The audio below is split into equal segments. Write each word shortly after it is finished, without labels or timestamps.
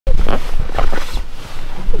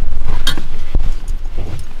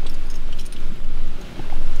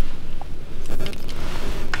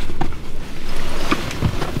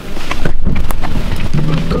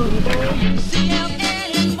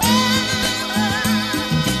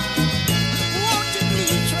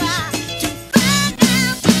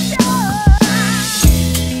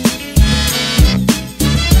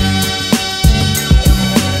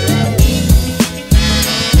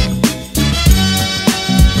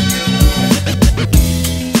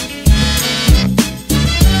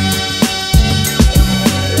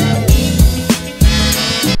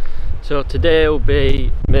today will be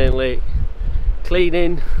mainly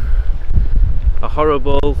cleaning a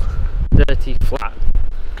horrible dirty flat.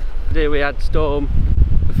 Today we had Storm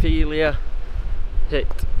Ophelia hit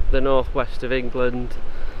the northwest of England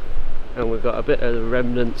and we've got a bit of the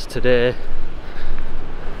remnants today.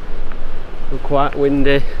 We're quite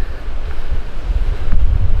windy,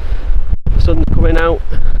 the sun's coming out,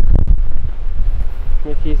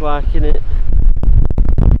 Mickey's liking it.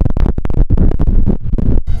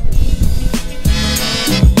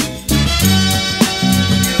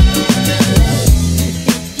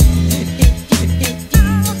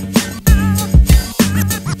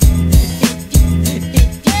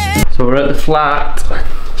 So we're at the flat,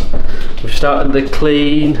 we've started the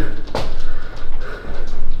clean.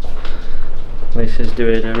 Lisa's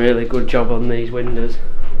doing a really good job on these windows,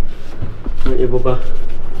 aren't you, Bubba?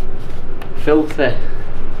 Filthy.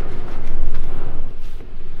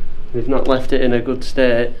 We've not left it in a good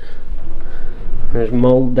state. There's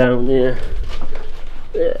mould down here.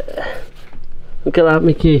 Look at that,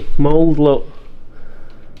 Mickey, mould, look.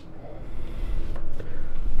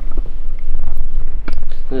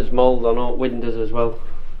 There's mould on all windows as well.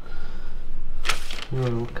 Oh,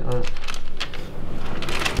 look at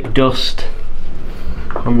that. Dust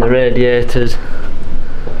on the radiators.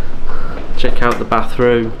 Check out the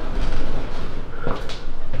bathroom.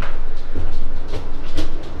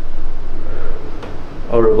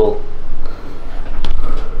 Horrible.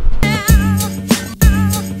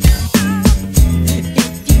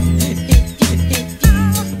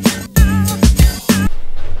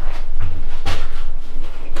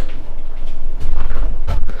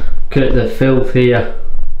 Look at the filth here.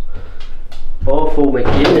 Awful, Mickey,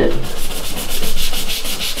 isn't it?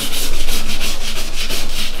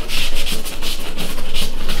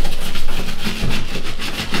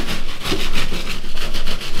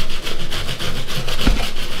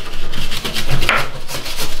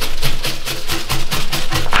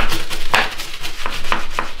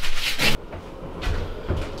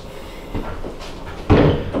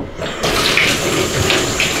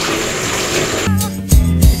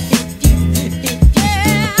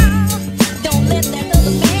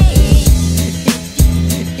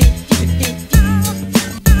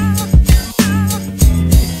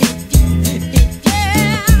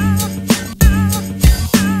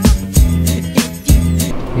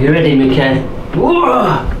 You ready, Mickey?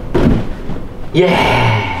 Whoa!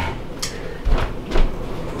 Yeah!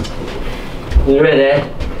 You ready?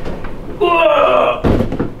 Whoa!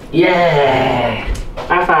 Yeah!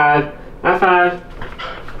 High five! High five!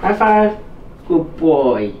 High five! Good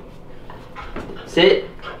boy! Sit!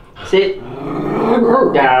 Sit!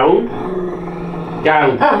 Down!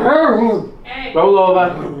 Down! Roll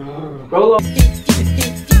over! Roll over!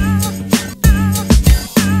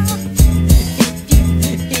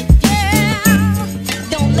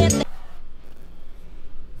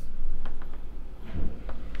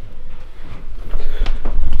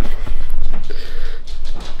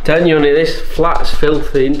 Telling you, honey, this flat's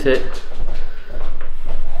filthy, isn't it?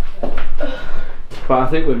 But I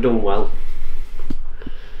think we've done well.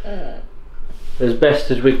 As best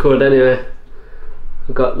as we could, anyway.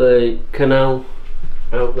 We've got the canal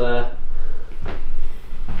out there.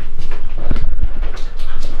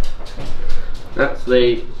 That's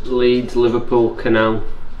the Leeds-Liverpool canal.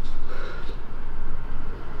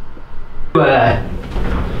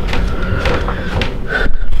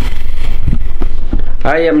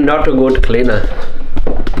 I am not a good cleaner.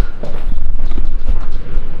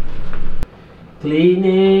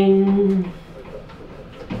 Cleaning.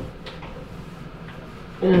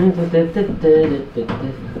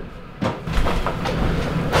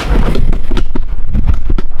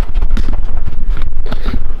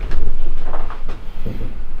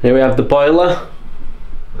 Here we have the boiler.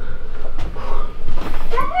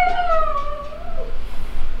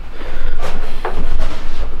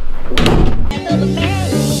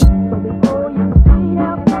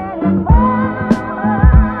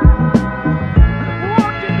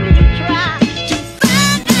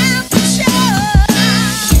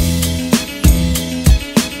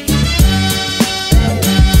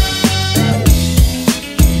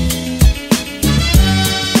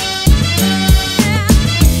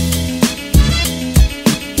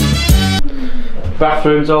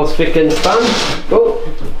 Bathroom's all spick and span.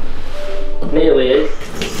 Oh, nearly is.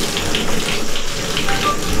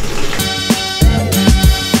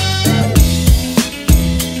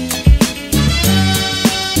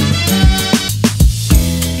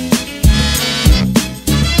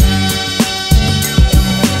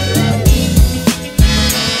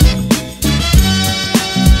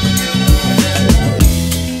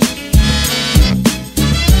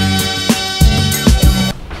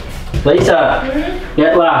 Lisa,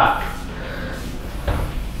 get that.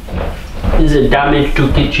 There's a damage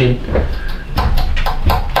to kitchen.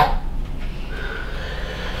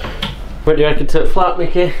 What do you reckon to the flat,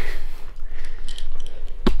 Mickey?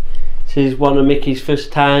 This is one of Mickey's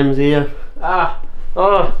first times here. Ah,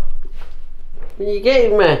 oh, what are you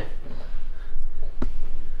getting me?